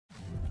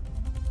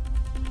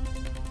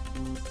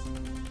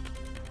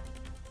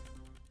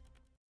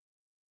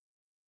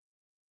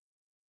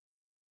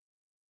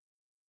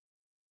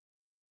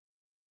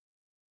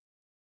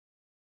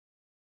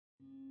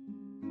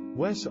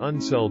Wes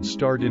Unseld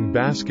starred in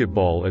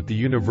basketball at the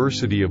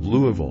University of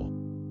Louisville.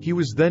 He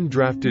was then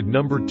drafted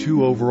number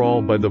 2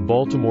 overall by the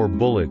Baltimore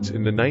Bullets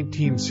in the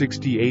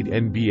 1968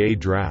 NBA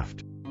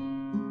draft.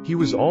 He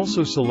was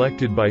also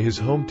selected by his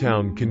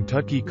hometown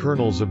Kentucky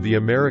Colonels of the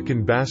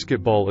American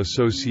Basketball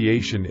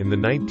Association in the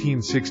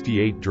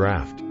 1968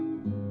 draft.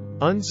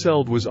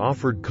 Unseld was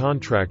offered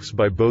contracts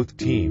by both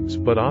teams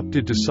but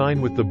opted to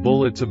sign with the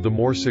Bullets of the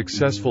more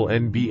successful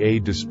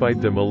NBA despite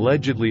them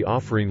allegedly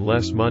offering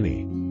less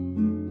money.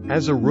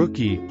 As a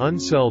rookie,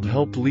 Unseld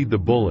helped lead the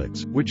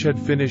Bullets, which had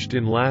finished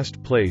in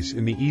last place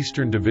in the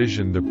Eastern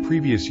Division the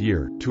previous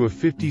year, to a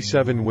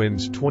 57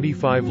 wins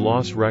 25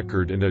 loss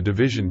record and a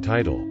division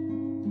title.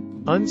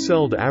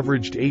 Unseld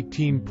averaged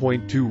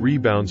 18.2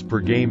 rebounds per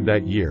game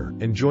that year,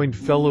 and joined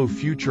fellow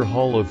future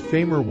Hall of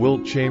Famer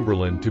Wilt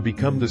Chamberlain to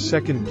become the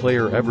second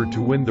player ever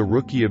to win the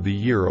Rookie of the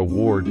Year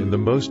award and the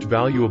Most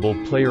Valuable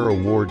Player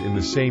award in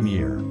the same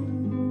year.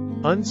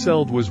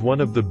 Unseld was one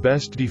of the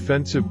best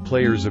defensive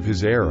players of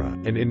his era,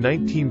 and in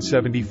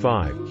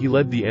 1975, he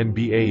led the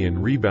NBA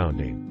in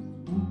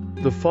rebounding.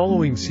 The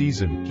following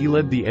season, he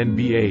led the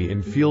NBA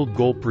in field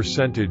goal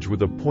percentage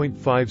with a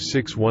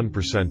 .561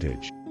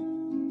 percentage.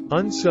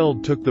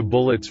 Unseld took the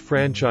Bullets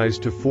franchise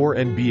to 4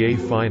 NBA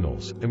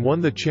Finals, and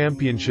won the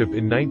championship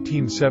in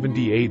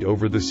 1978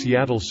 over the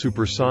Seattle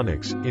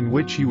Supersonics, in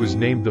which he was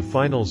named the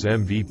Finals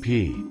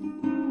MVP.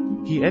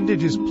 He ended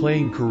his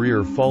playing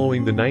career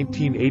following the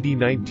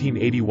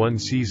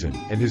 1980-1981 season,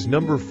 and his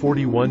number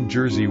 41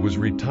 jersey was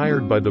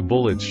retired by the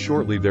Bullets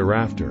shortly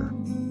thereafter.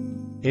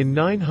 In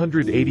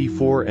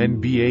 984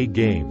 NBA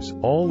games,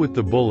 all with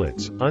the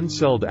Bullets,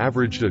 Unseld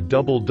averaged a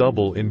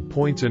double-double in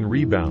points and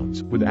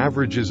rebounds, with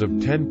averages of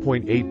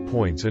 10.8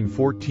 points and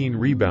 14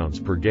 rebounds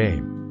per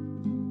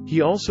game.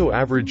 He also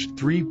averaged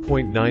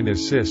 3.9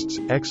 assists,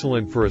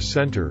 excellent for a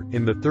center,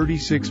 in the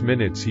 36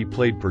 minutes he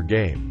played per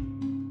game.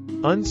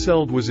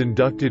 Unseld was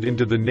inducted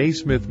into the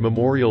Naismith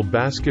Memorial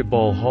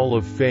Basketball Hall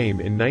of Fame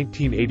in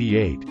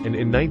 1988, and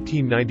in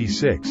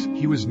 1996,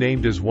 he was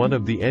named as one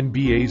of the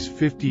NBA's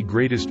 50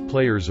 greatest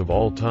players of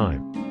all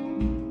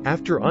time.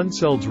 After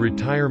Unseld's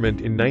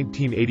retirement in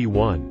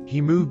 1981,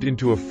 he moved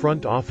into a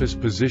front office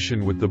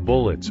position with the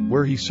Bullets,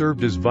 where he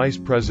served as vice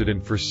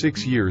president for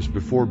 6 years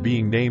before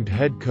being named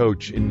head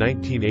coach in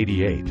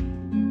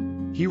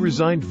 1988. He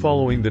resigned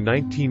following the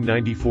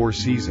 1994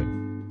 season.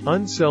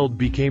 Unseld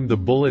became the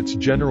Bullets'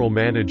 general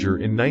manager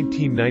in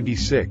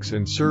 1996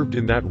 and served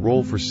in that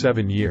role for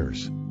 7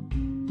 years.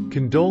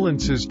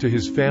 Condolences to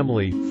his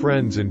family,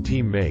 friends and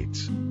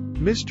teammates.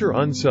 Mr.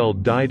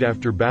 Unseld died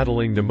after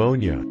battling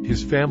pneumonia,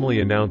 his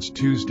family announced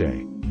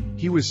Tuesday.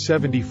 He was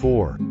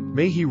 74.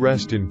 May he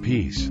rest in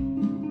peace.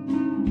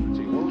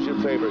 What was your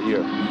favorite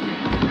year?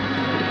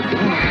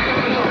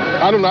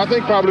 I don't know. I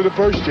think probably the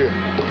first year.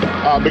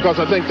 Because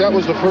I think that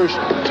was the first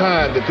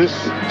time that this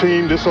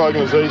team, this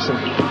organization,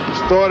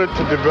 started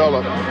to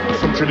develop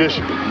some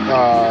tradition,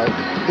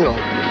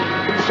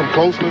 some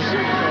closeness.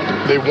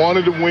 They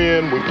wanted to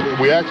win.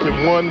 We actually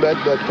won that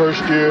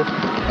first year.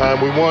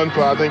 We won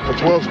for, I think, for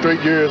 12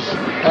 straight years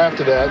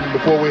after that,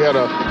 before we had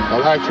an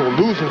actual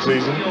losing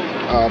season.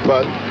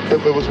 But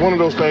it was one of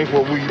those things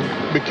where we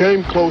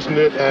became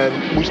close-knit,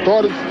 and we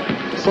started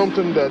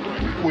something that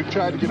we've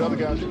tried to get other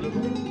guys to do.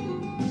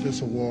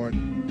 This award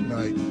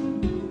tonight,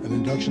 an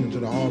induction into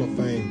the Hall of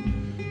Fame,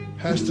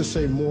 has to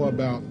say more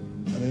about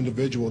an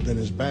individual than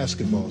his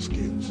basketball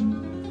skills.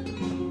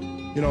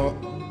 You know,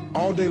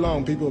 all day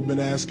long people have been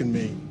asking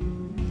me,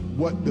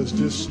 what does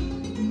this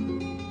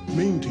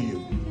mean to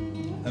you?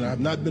 And I've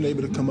not been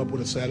able to come up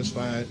with a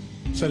satisfying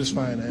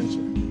answer.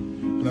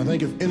 And I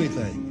think if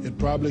anything, it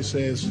probably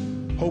says,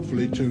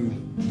 hopefully to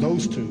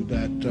those two,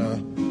 that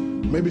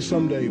maybe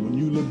someday when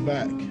you look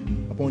back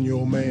upon your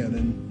old man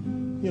and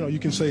you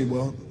can say,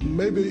 well,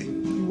 maybe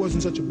he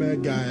wasn't such a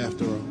bad guy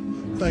after all.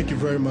 Thank you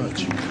very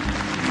much.